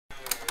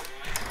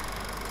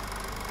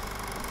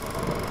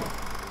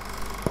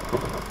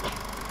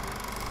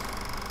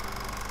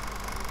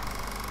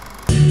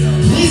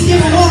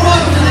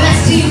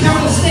have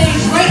on the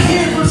stage right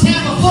here from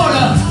Tampa,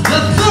 Florida, the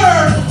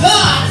Third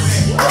Thoughts.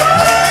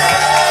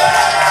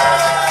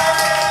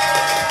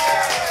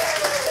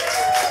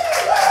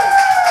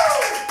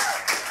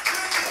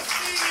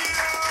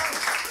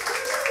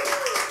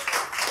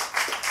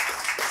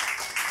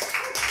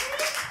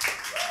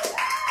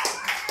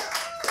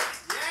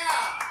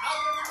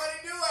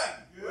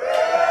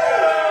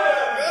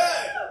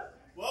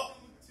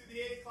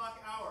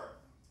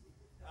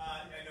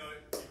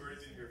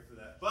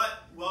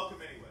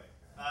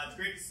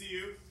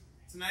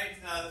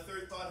 Tonight, the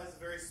Third Thought has a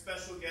very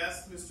special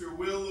guest, Mr.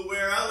 Will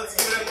Luera. Let's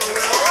give it up for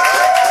Will.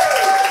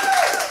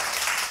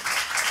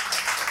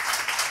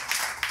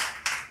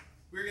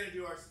 We're going to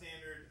do our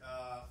standard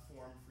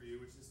form for you,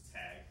 which is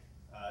tag.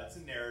 It's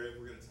a narrative.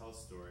 We're going to tell a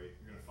story.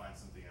 We're going to find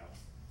something out.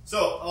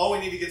 So, all we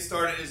need to get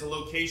started is a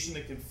location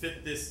that can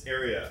fit this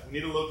area. We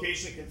need a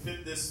location that can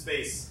fit this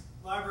space.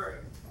 Library.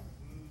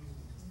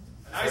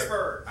 An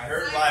iceberg. I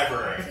heard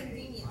library.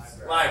 Convenience.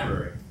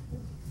 Library.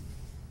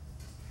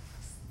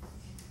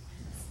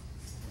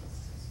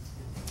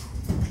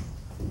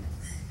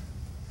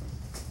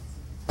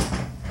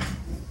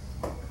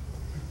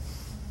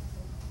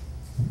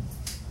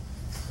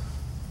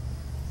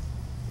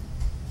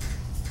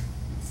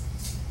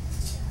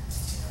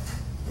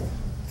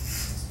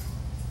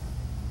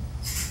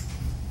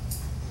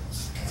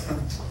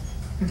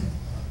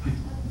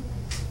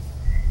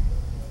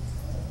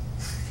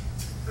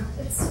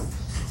 It's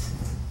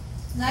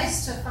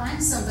nice to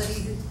find somebody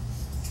who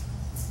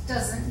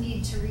doesn't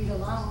need to read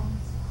alone.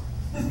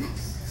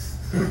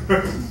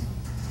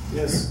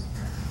 Yes.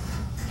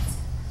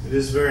 It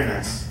is very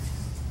nice.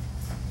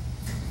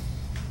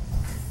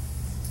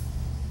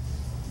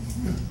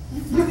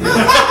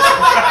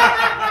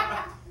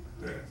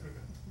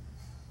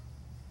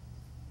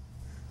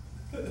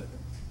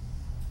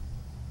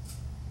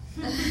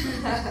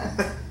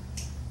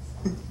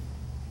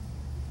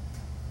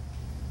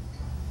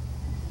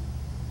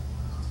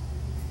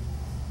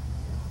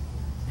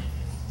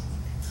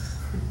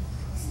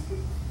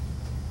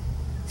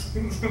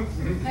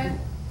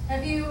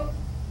 Have you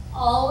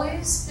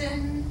always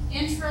been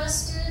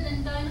interested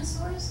in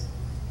dinosaurs?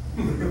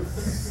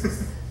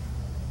 As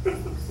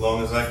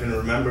long as I can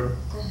remember.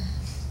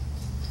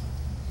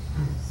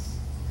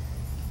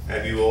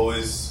 Have you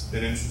always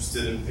been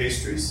interested in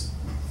pastries?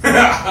 Someday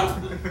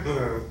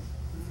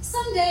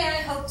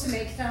I hope to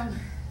make them.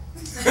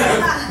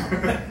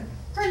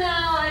 For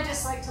now, I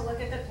just like to look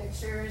at the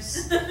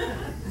pictures.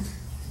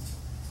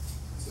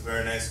 It's a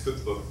very nice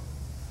cookbook.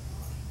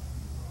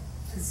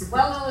 It's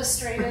well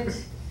illustrated.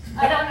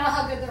 I don't know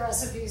how good the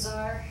recipes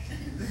are.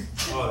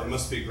 Oh, they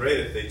must be great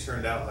if they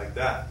turned out like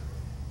that.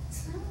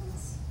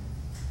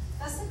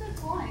 That's a good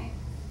point,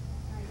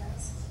 I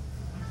guess.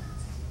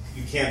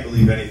 You can't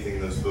believe anything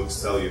those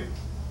books tell you.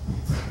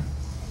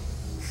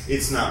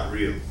 It's not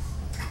real.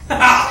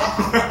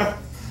 The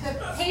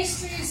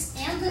pastries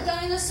and the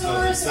dinosaurs? No,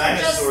 the or just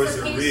dinosaurs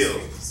the are real.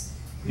 pastries?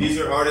 These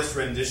are artist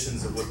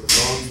renditions of what the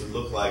bones would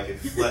look like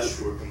if flesh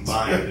were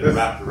combined and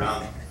wrapped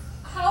around them.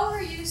 How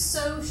are you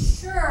so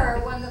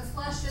sure when the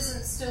flesh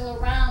isn't still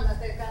around that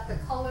they've got the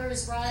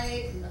colors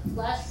right and the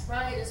flesh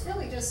right? It's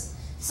really just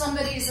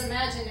somebody's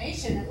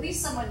imagination. At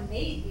least someone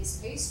made these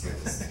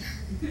pastries.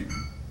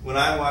 When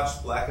I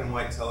watch black and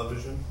white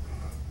television,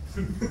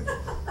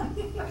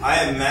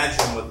 I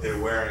imagine what they're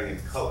wearing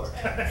in color.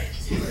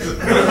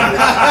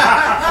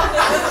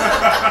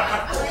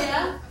 Oh,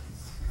 yeah?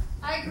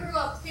 I grew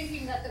up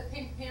thinking that the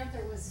Pink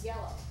Panther was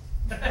yellow.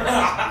 Did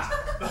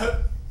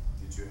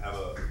you have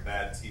a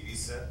bad TV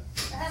set?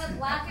 I had a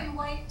black and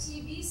white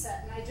TV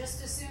set, and I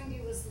just assumed he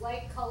was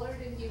light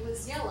colored and he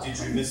was yellow. Did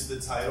you miss the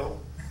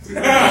title? It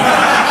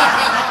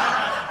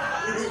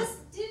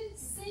just didn't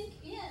sink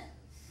in.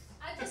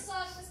 I just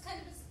thought it was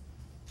kind of his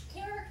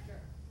character.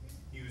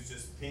 He was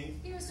just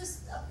pink? He was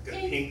just a Like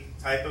pink. a pink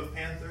type of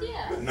panther?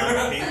 Yeah. But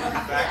not pink, in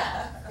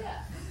fact?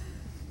 Yeah.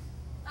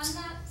 I'm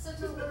not such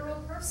a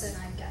literal person,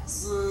 I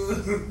guess.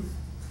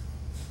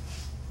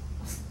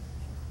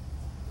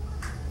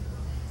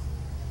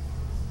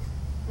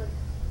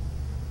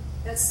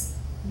 That's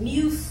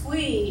mieux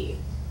fouille.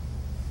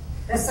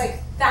 That's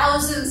like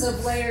thousands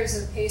of layers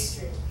of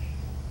pastry.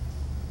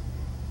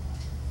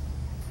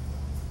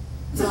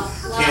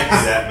 Lots. Can't be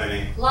that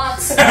many.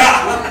 Lots.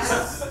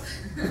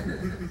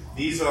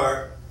 These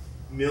are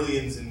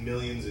millions and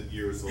millions of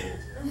years old.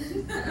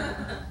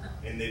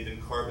 And they've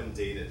been carbon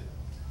dated.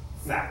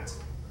 Fact.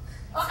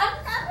 Well,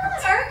 I'm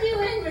not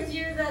arguing with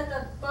you that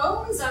the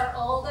bones are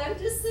old. I'm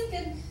just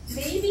thinking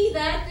maybe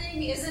that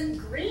thing isn't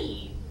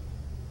green.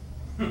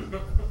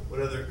 What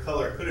other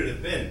color could it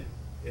have been?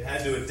 It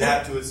had to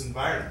adapt to its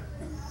environment.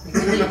 It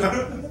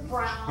could be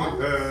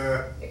brown.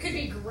 It could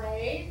be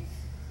gray.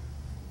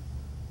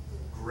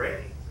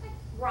 Gray. Like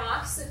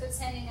rocks, if it's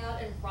hanging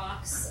out in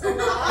rocks a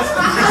lot.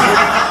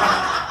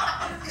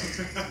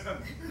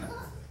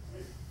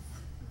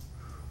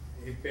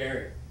 Hey,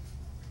 Barry.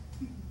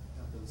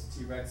 Got those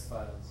T-Rex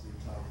files you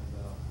were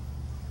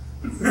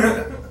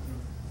talking about.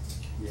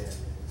 Yeah.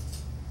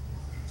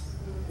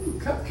 Ooh,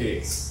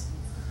 cupcakes.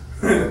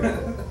 Believe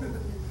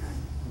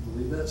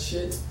that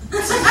shit? I'll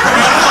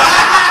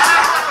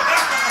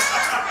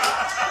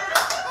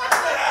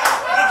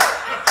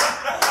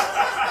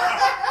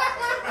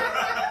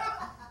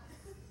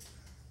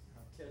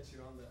catch you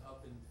on the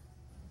up and...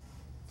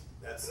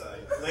 That's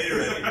later,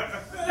 Eddie.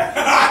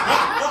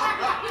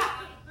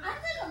 I'm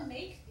gonna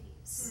make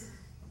these.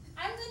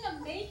 I'm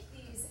gonna make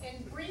these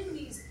and bring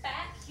these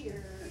back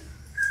here.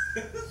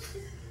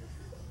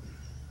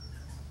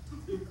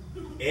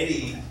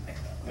 Eddie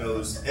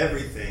knows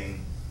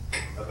everything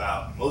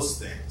about most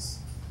things.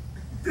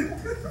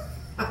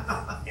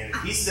 And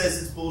if he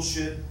says it's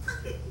bullshit,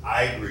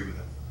 I agree with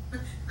him.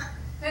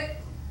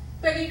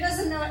 But he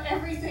doesn't know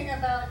everything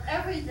about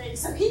everything,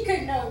 so he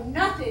could know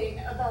nothing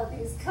about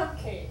these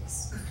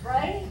cupcakes,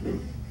 right?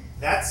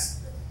 That's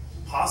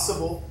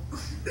possible.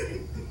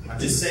 I'm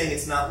just saying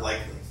it's not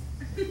likely.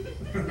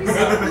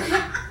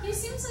 He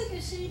seems like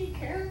a shady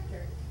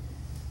character.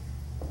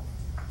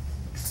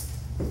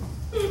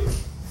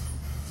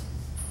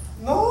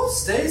 No,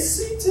 stay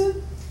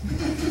seated.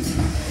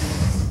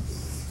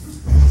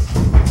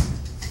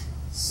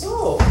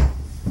 So,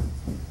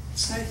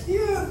 I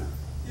hear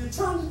you're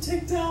trying to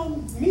take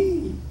down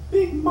me,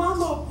 Big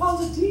Mama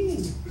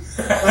Pauline.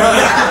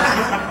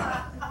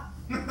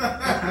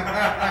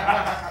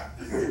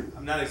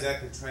 I'm not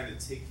exactly trying to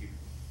take you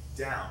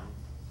down,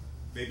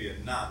 maybe a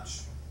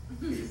notch.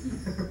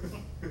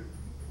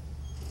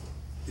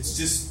 It's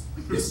just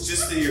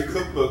that your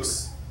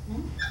cookbooks,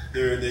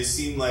 they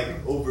seem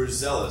like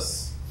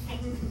overzealous.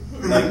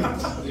 Like,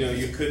 you know,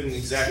 you couldn't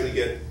exactly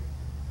get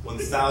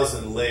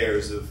 1,000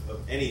 layers of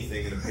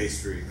anything in a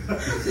pastry.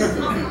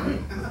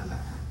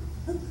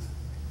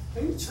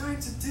 Are you trying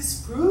to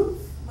disprove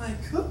my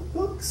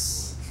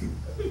cookbooks?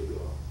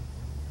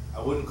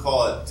 I wouldn't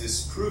call it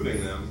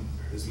disproving them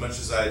as much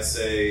as I'd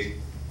say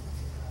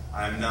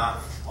I'm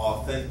not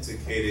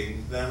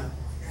authenticating them.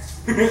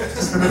 They're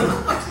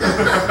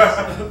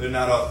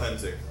not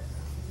authentic.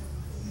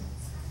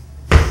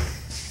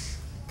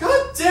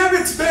 God damn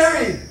it,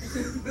 Barry!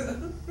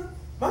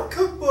 My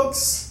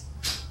cookbooks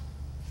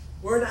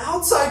were an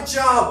outside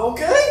job,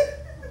 okay?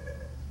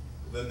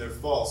 Then they're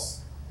false.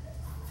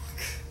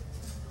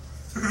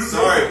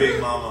 Sorry, Big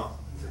Mama.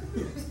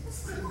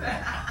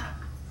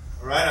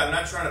 Alright, I'm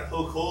not trying to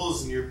poke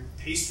holes in your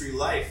pastry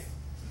life.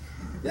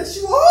 Yes,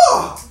 you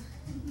are!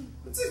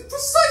 That's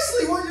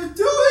precisely what you're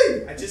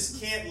doing! I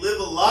just can't live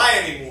a lie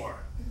anymore.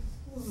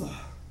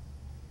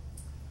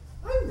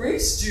 I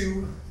raised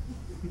you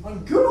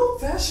on good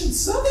old-fashioned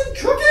Southern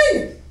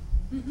cooking!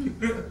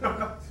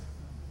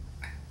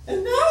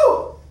 And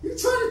now, you're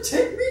trying to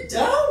take me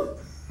down?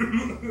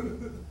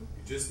 You're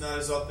just not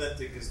as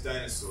authentic as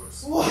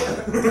dinosaurs. What?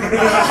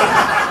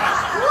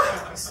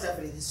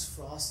 Stephanie, this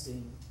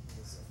frosting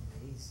is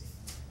amazing.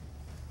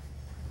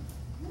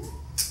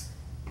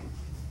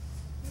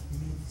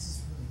 This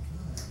is really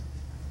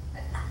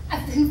good.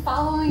 I've been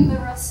following the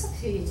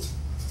recipe.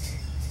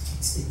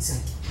 It's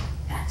like,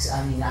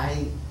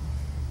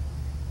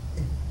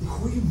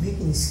 who are you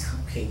making these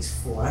cupcakes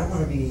for? I don't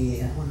want to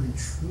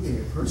intrude in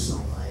your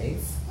personal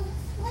life.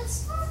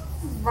 That's not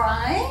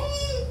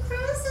right,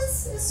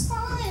 Chris. It's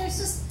fine. It's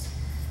just.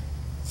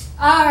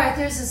 Alright,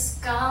 there's this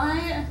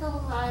guy at the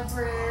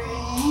library.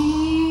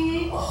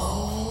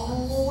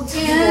 Oh,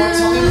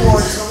 tell me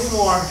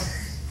more.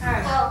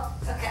 Alright, well,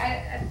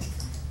 okay,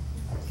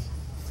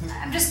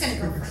 I'm just gonna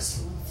go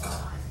first.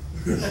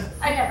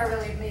 I never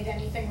really made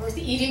anything worth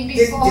eating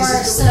before,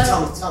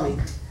 so. Tell me.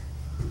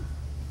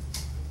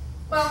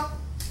 Well,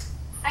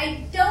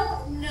 I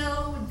don't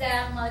know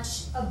that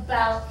much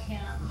about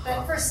him,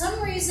 but for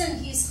some reason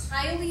he's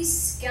highly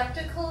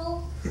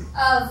skeptical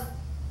of,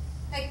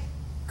 like,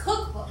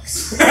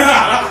 cookbooks.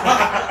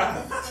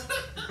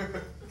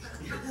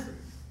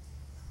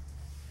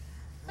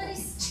 But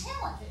he's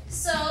challenging,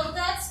 so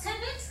that's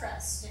kind of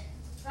interesting,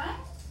 right?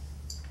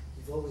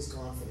 You've always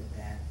gone for the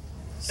bad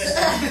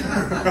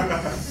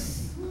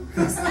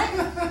Because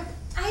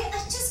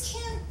I just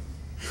can't.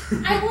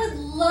 I would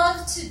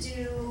love to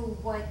do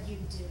what you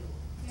do.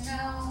 You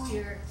know,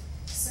 you're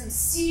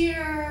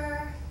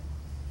sincere,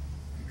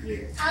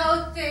 you're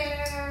out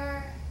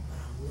there.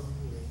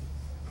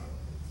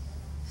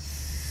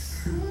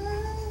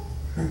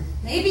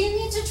 Maybe you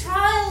need to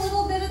try a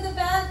little bit of the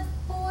bad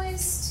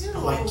boys too.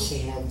 No, I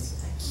can't.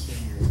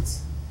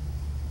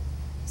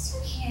 Yes,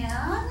 you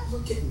can.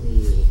 Look at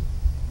me.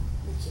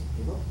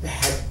 What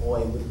bad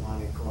boy would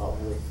want to go out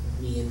with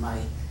me and my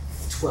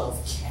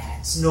 12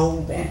 cats?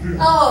 No bad.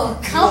 Oh,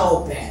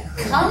 No bad.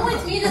 come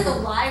with me to the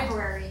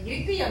library.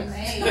 You'd be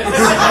amazed. Come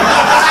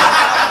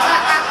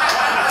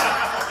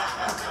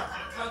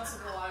to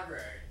the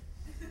library.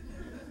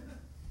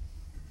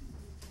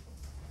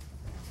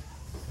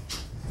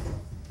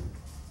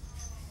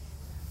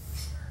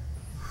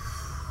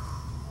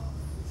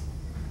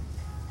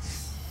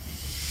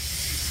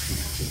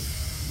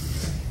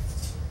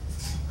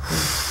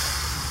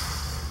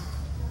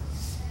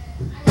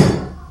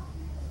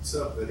 What's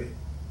up, Eddie?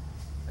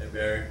 Hey,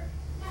 Barry.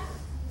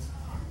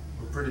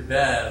 We're pretty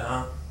bad,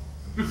 huh?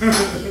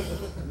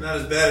 I'm not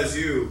as bad as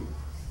you.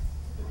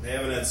 They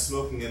haven't had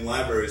smoking in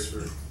libraries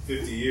for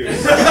 50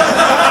 years.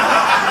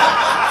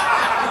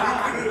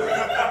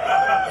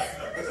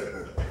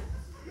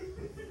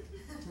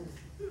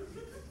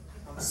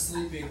 I'm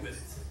sleeping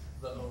with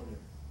the owner.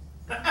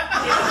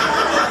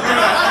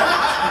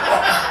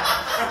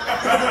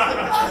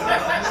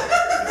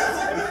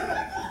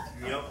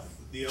 Yep,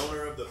 the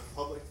owner of the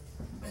public.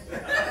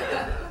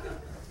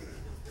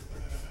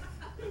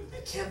 I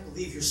can't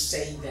believe you're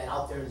saying that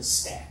out there in the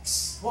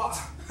stacks. What?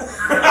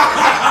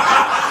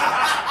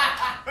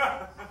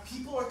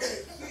 People are going to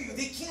hear you.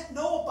 They can't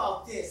know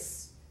about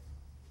this.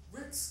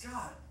 Rick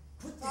Scott,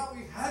 we thought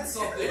we had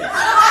something.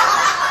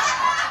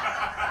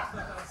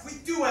 We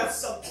do have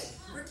something.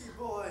 Ricky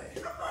boy.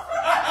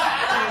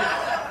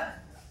 I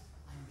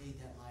made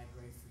that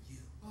library for you.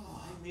 I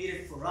made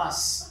it for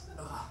us.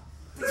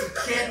 But you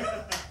can't.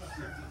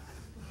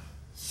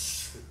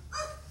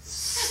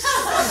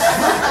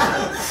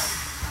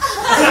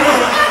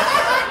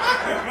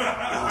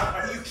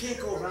 You can't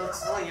go around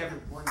telling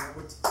everyone that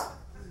we're.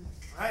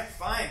 Alright,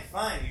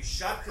 fine. You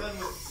shotgun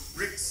with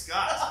Rick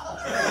Scott.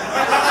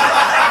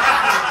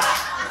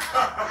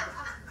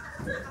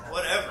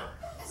 Whatever.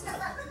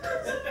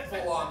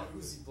 Full on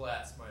Uzi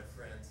blast, my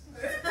friend.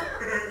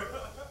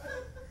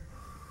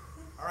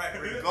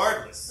 Alright,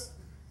 regardless.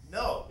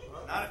 No,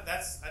 not if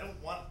that's. I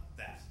don't want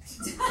that.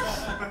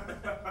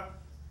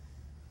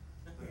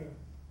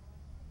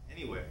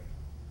 Anyway,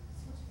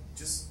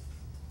 just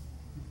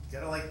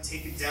gotta like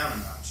take it down a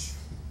notch.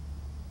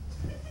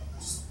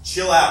 Just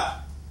chill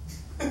out.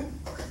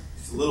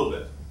 Just a little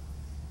bit.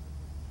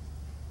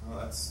 Oh,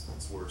 that's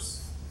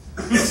worse.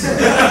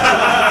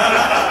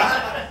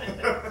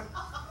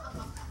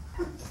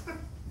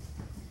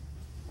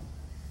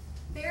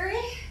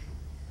 Barry?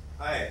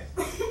 Hi.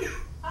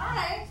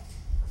 Hi.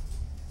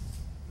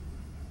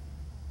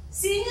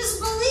 Seeing is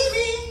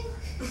believing.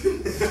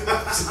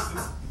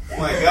 Oh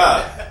my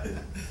god.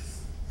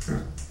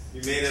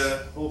 You made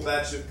a whole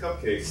batch of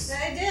cupcakes.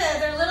 I did.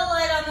 They're a little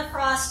light on the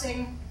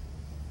frosting.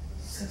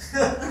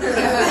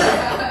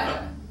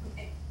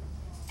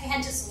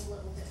 And just a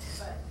little bit,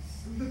 but.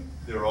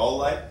 They're all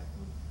light?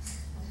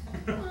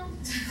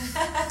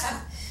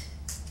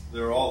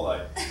 They're all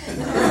light.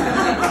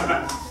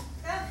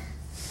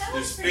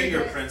 There's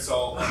fingerprints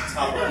all on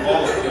top of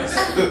all of this.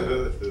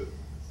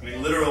 I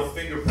mean, literal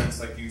fingerprints,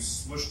 like you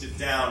smushed it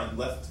down and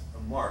left a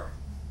mark.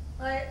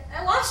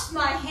 I washed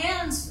my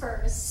hands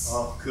first.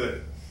 Oh,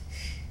 good.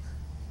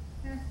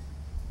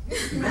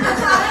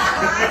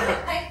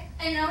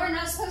 I know we're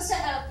not supposed to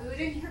have food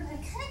in here, but I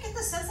kind of get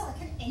the sense that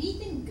like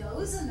anything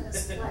goes in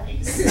this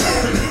place.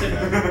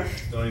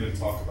 Don't even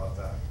talk about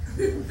that.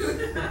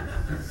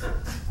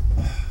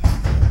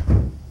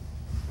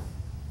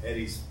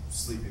 Eddie's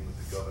sleeping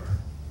with the governor.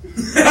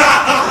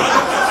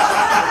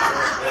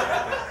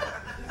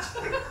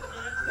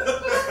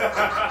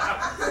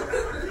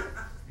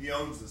 He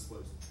owns this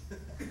place.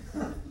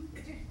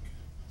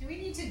 Do we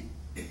need to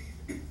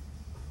do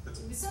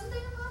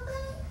something about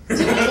that? Do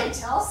we need to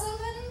tell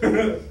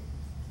somebody?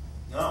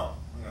 No,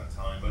 I'm not gonna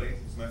tell anybody.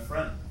 He's my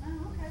friend.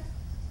 Oh, okay.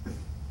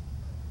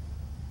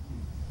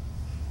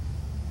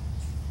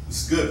 This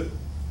is good.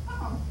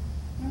 Oh,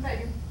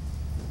 okay.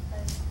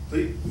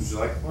 Please, would you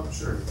like one?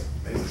 Sure.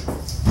 Maybe.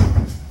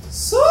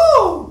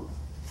 So,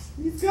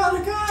 you've got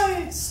a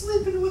guy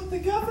sleeping with the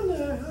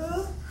governor,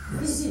 huh?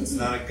 It's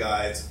not a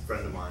guy, it's a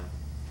friend of mine.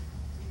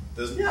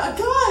 Doesn't Yeah, a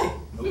guy.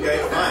 Okay,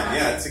 fine.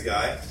 Yeah, it's a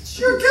guy. It's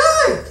your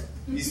guy.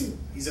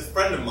 He's a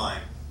friend of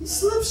mine. He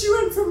slips you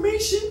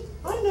information.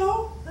 I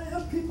know. I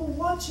have people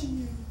watching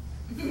you.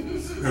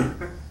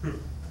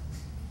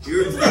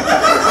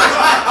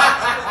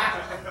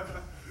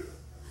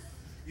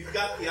 You've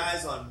got the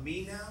eyes on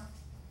me now?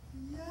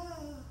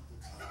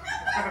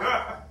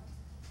 Yeah.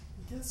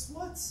 Guess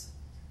what?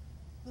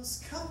 Those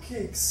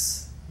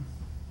cupcakes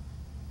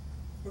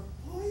were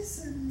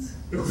poisoned.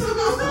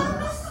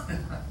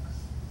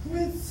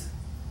 With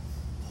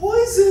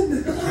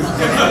poison.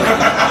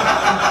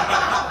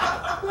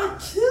 That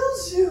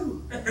kills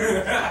you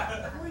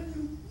when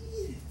you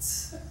eat it.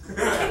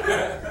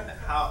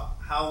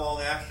 How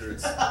long after?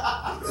 It's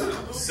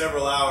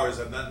several hours.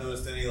 I've not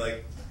noticed any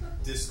like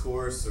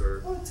discourse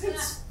or. Oh, it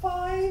takes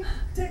 5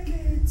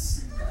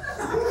 decades.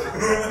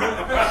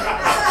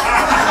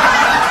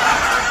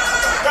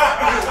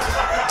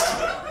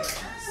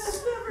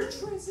 Never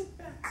trace it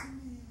back to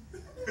me.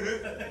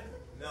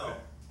 No,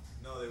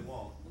 they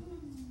won't.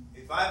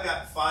 If I've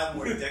got 5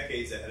 more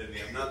decades ahead of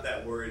me, I'm not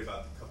that worried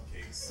about the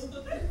cupcakes.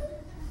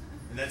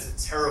 And that's a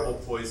terrible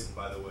poison,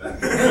 by the way.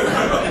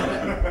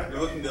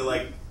 You're looking to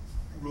like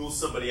rule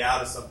somebody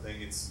out of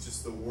something, it's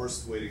just the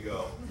worst way to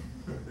go.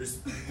 There's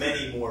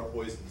many more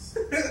poisons.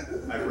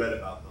 I read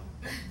about them.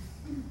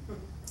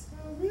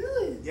 Oh,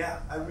 really? Yeah,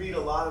 I read a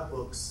lot of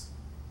books.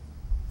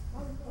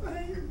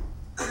 Okay.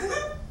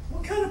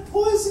 What kind of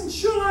poison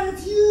should I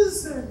have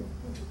used then?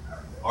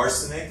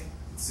 Arsenic.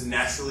 It's a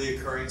naturally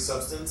occurring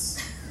substance.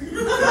 It's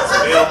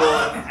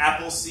available in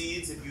apple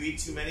seeds. If you eat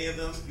too many of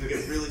them, you'll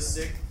get really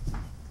sick.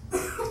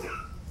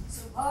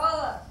 So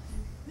Paula,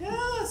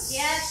 Yes. He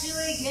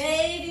actually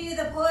gave you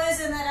the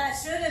poison that I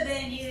should have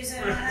been using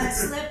when I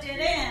slipped it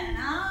in,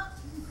 huh?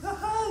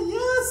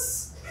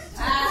 Yes. I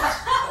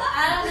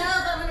don't know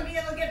if I'm going to be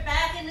able to get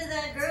back into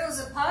that girl's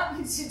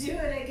apartment to do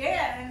it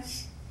again.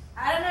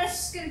 I don't know if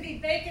she's going to be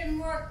baking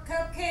more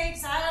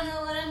cupcakes. I don't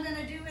know what I'm going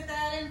to do with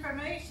that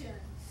information.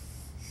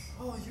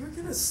 Oh, you're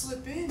gonna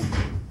slip in.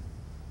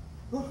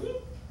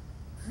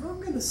 I'm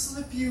gonna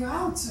slip you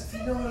out, if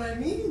you know what I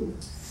mean.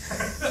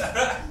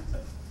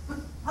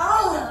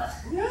 Paula!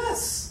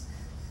 Yes.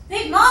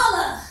 Big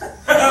Mama!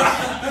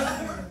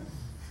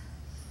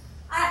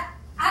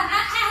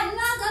 I'm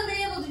not going to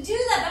be able to do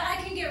that, but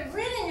I can get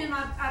rid of him.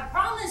 I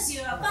promise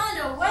you. I'll find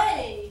a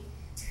way.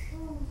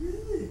 Oh,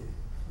 really?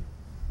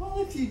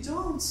 Well, if you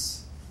don't...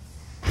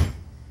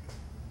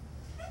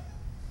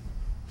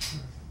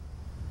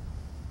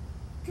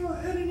 Go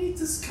ahead and eat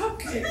this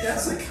cupcake.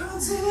 That's a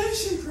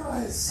consolation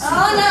prize. Oh,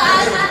 no,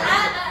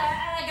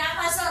 I got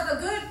myself a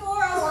good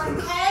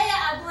 401k.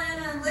 I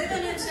plan on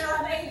living until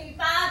I'm 85.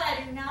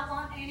 I do not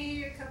want any of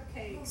your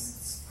cupcakes.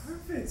 It's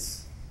perfect.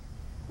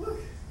 Look.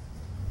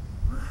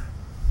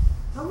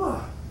 I'm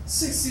a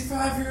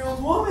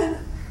 65-year-old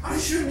woman. I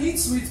shouldn't eat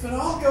sweets, but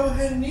I'll go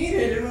ahead and eat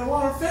it if it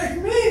won't affect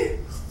me.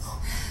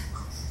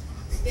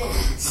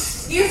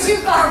 You're too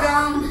far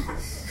gone.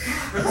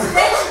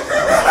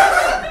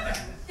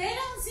 They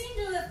don't seem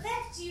to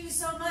affect you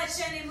so much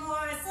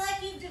anymore. It's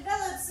like you've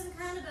developed some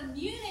kind of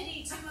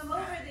immunity to them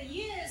over the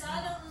years.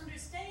 I don't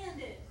understand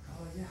it.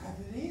 Oh, yeah, I've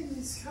been eating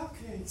these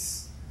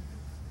cupcakes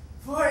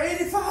for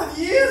 85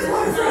 years,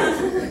 my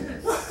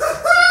friend.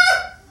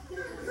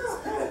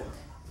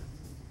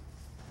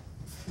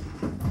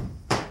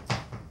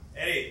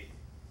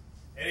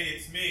 Eddie,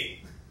 it's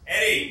me.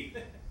 Eddie.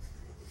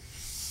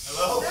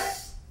 Hello?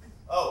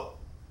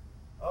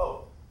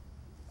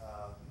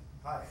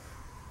 Hi.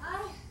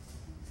 Hi.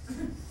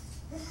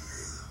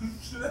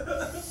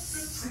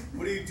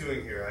 What are you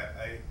doing here?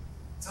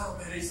 Tell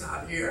him Eddie's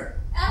not here.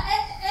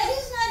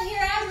 Eddie's not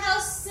here. I'm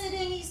house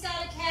sitting. He's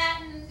got a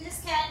cat, and his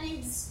cat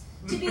needs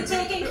to be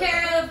taken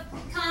care of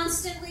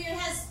constantly. It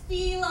has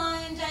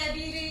feline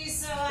diabetes,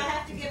 so I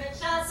have to give it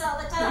shots all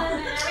the time.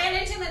 And I ran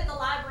into him at the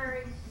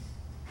library.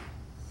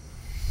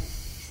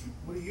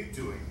 What are you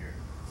doing here?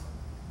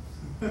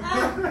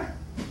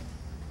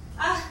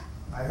 I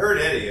I heard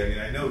Eddie. I mean,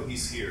 I know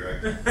he's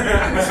here.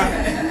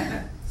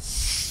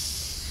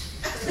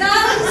 No,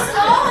 he's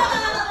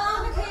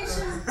on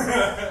vacation.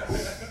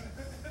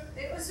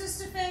 It was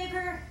just a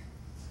favor.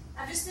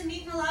 I've just been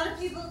meeting a lot of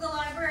people at the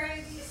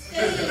library these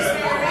days.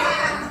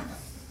 I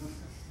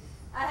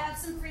have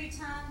some free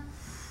time.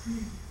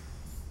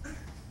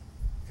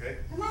 Okay.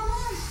 Come on.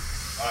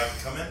 I can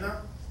come in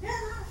now? Yeah, no,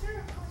 sure,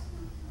 of course.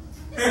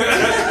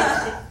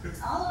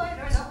 All the way,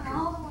 doors open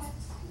all the way.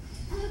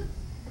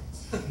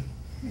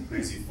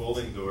 Crazy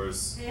folding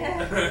doors.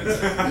 Yeah.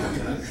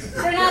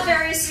 They're not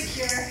very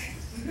secure.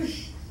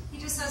 He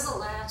just has a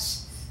latch.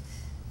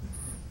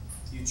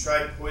 You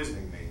tried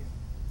poisoning me.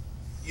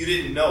 You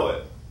didn't know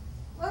it.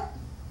 What?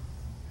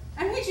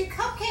 I made you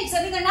cupcakes.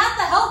 I mean, they're not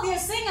the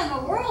healthiest thing in the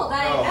world.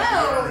 I No, know. you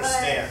don't but-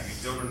 understand.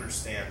 You don't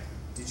understand.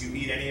 Did you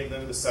eat any of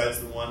them besides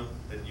the one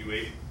that you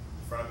ate in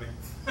front of me?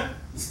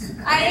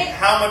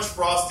 How much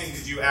frosting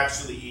did you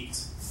actually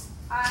eat?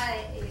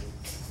 I ate.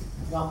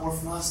 Want more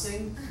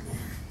frosting?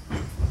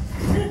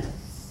 Tell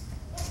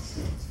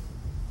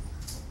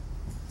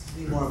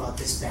me more about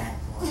this bad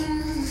boy.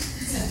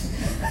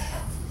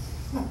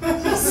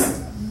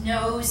 He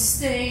knows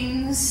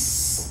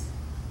things.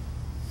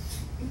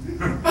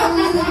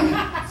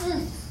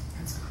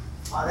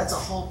 Oh, that's a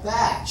whole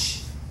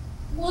batch.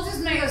 We'll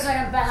just make a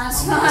second batch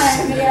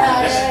time.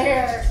 Yeah,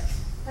 here.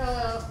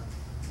 Hello.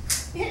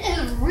 It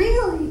is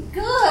really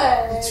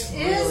good, It's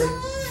really, isn't it?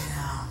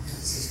 yeah,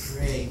 this is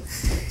great.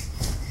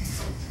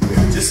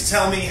 Just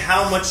tell me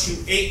how much you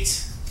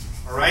ate,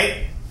 all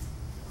right?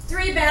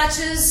 3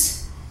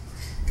 batches,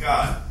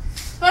 God,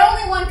 but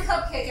only 1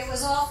 cupcake. It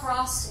was all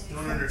frosting. you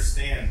don't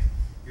understand.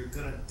 You're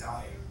gonna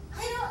die.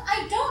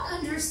 I don't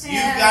understand.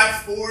 You've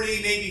got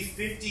 40, maybe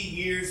 50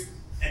 years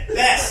at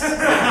best.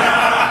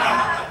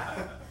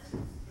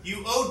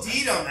 You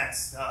OD'd on that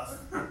stuff.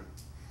 But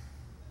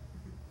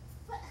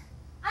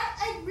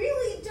I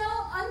really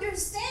don't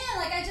understand.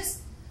 Like,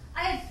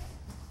 I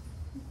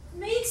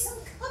made some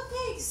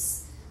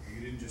cupcakes.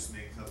 You didn't just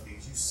make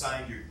cupcakes. You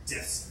signed your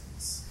death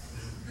sentence.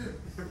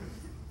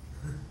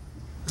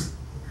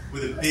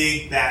 With a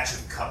big batch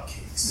of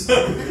cupcakes.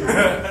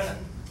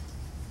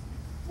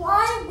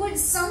 Why would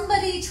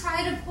somebody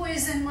try to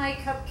poison my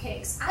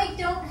cupcakes? I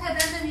don't have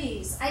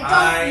enemies.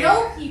 I don't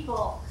know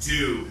people.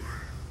 Do.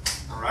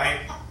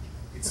 Alright?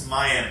 It's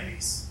my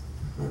enemies.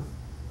 And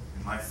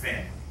my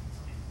family.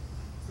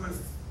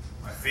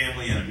 My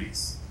family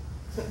enemies.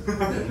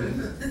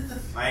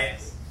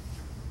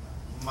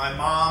 My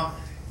mom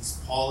is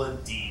Paula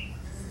Dean.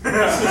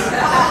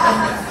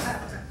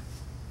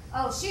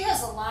 Oh, she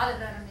has a lot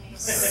of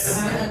enemies.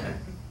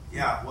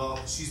 Yeah, well,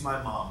 she's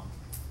my mom.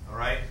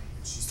 Alright?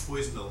 She's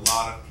poisoned a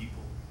lot of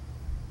people.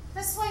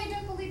 That's why you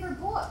don't believe her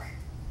book.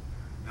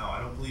 No, I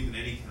don't believe in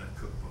any kind of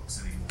cookbooks.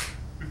 cupcakes anymore.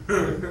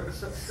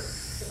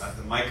 Not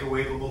the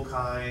microwavable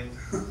kind,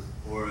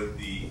 or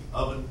the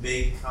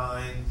oven-baked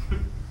kind,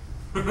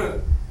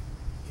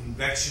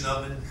 convection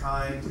oven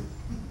kind,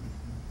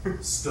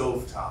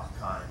 stovetop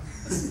kind,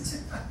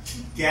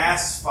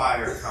 gas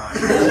fire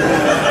kind.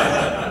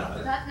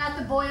 Not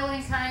the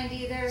boiling kind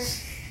either.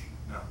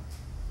 No,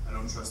 I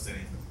don't trust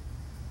anything.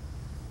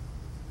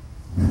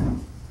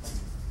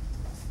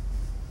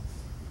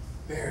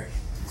 Barry.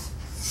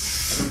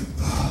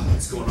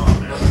 What's going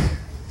on, man?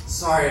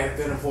 Sorry, I've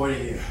been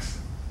avoiding you.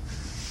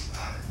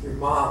 Your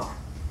mom.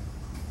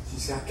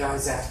 She's got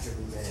guys after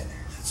me, man.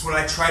 That's what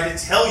I tried to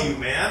tell you,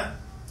 man.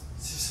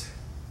 It's just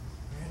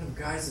random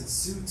guys in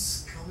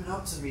suits coming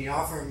up to me,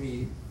 offering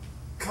me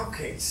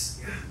cupcakes.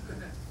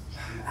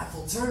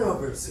 Apple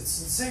turnovers.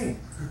 It's insane.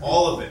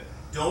 All of it.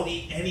 Don't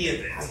eat any of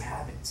it. I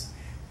haven't.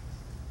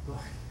 Look.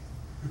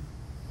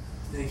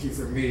 Thank you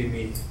for meeting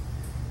me in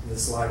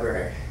this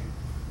library.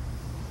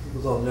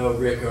 People don't know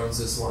Rick owns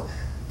this one.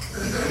 I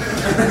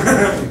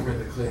think we're in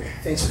the clear.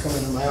 Thanks for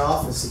coming to my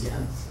office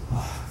again.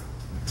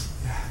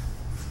 Yeah.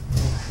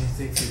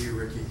 Anything for you,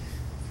 Ricky.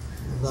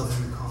 I love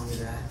when you call me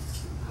that.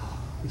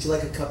 Would you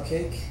like a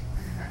cupcake?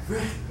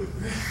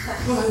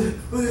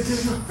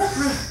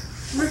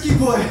 Ricky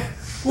boy!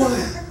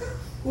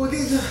 What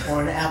is that?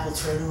 Or an apple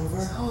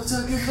turnover? Oh, it's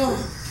okay, come.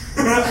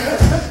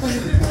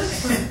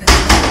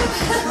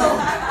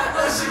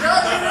 Oh, she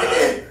got me,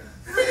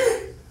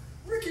 Ricky!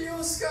 Ricky,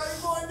 oh, Scotty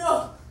boy, no!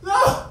 No!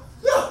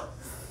 No!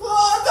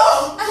 Oh, no!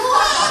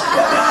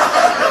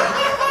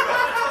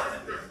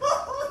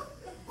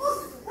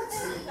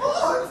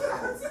 Oh,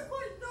 it's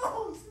my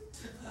nose!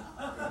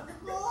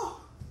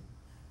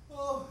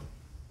 Oh,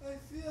 I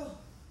feel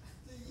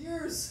the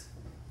years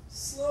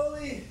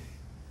slowly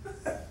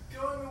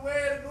going away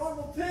at a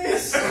normal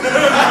pace.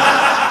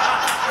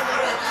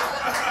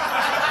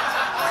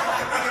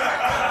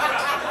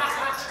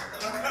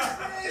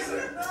 Days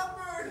are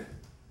numbered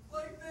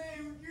like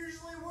they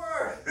usually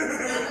were.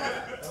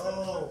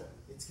 Oh,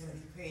 it's going to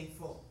be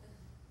painful.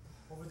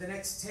 Over the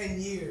next 10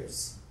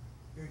 years,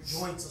 your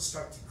joints will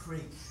start to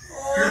creak.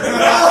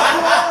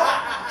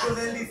 Oh, Will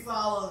then be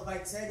followed by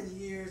 10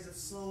 years of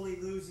slowly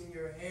losing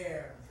your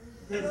hair.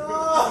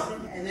 no.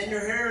 And then your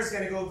hair is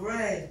going to go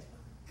gray.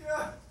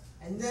 God.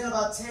 And then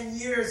about 10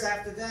 years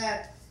after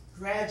that,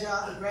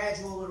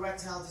 gradual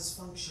erectile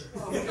dysfunction.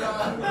 Oh,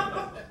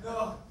 God.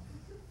 No.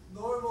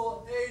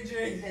 Normal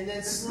aging. And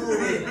then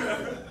slowly,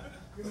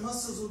 your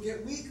muscles will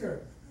get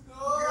weaker.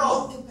 Your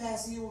No. lung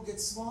capacity will get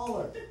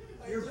smaller.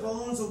 Your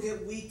bones will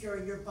get weaker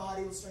and your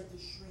body will start to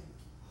shrink.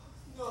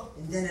 No.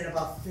 And then in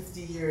about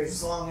 50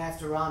 years, long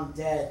after I'm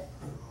dead,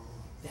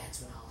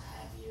 that's when I'll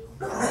have you.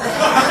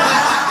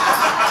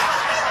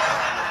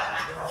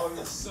 Oh,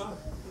 you son.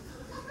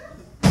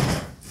 I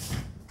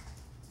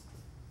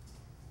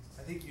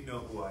think you know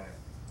who I am.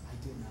 I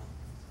do know.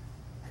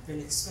 I've been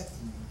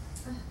expecting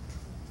you.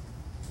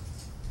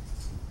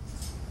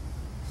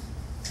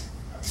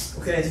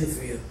 What can I do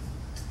for you?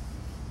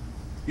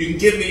 You can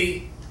give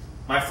me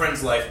my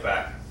friend's life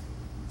back.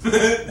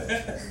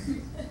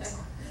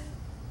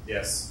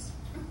 Yes.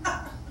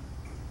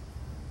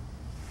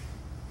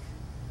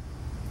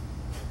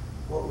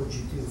 What would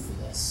you do for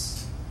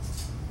this?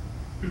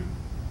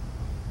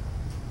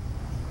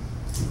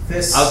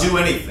 This. I'll do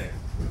anything.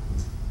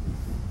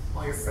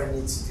 All your friend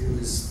needs to do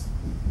is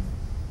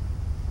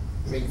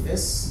drink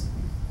this.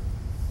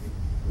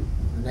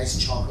 A nice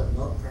chocolate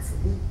milk,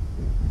 preferably.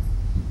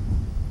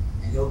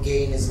 And he'll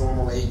gain his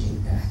normal aging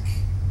back.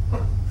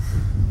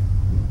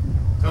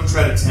 Don't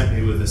try to tempt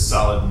me with a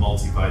solid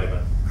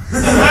multivitamin.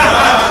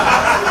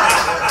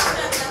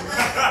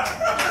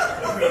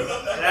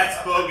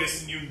 That's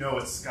bogus and you know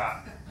it,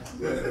 Scott.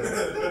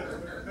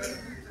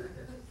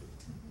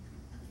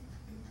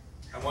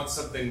 I want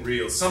something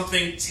real,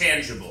 something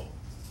tangible.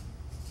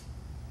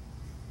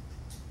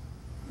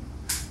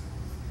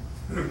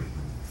 Go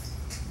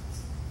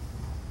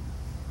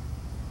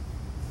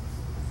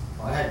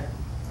ahead.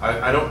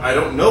 I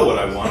don't know what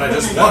I want, I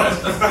just want it.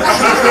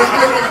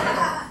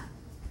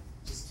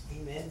 Just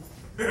came in.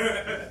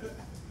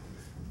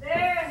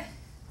 There,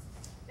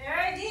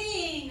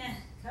 Dean,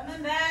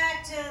 coming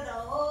back to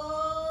the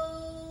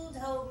old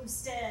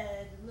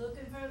homestead,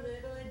 looking for a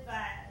little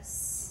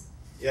advice.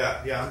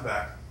 Yeah, I'm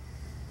back.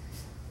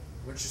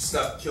 Why don't you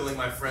stop killing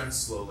my friends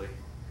slowly?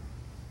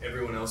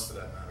 Everyone else for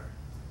that matter.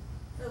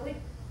 But we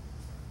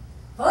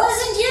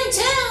poisoned you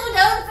too,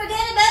 don't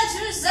forget about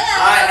yourself.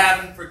 I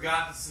haven't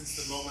forgotten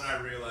since the moment I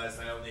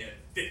realized I only had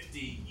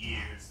 50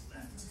 years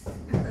left.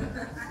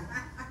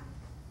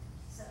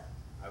 So,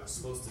 I was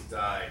supposed to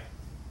die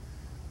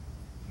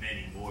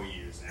many more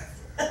years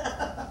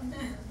after.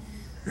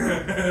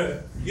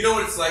 You know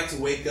what it's like to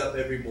wake up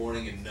every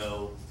morning and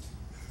know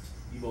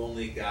you've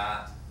only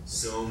got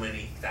so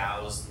many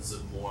thousands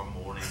of more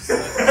mornings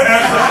left.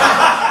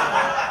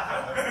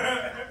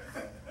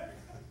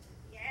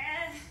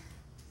 yeah,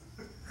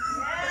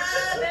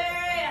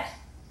 Barry,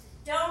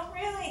 don't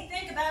really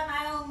think about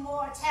my own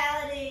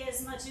mortality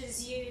as much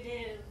as you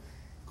do.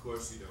 Of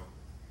course you don't.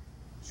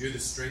 'Cause you're the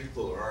string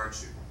puller,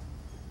 aren't you?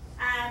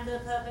 I'm the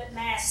puppet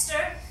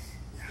master.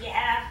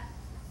 Yeah.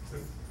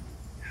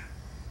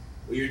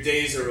 Well, your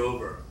days are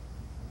over.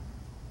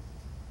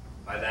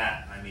 By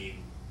that, I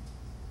mean,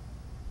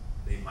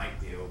 they might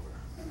be over.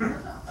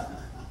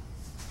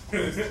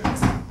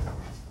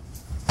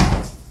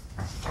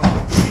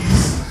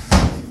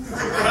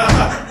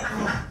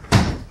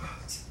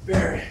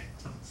 Barry.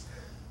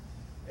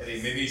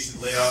 Eddie, maybe you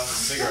should lay off the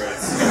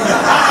cigarettes.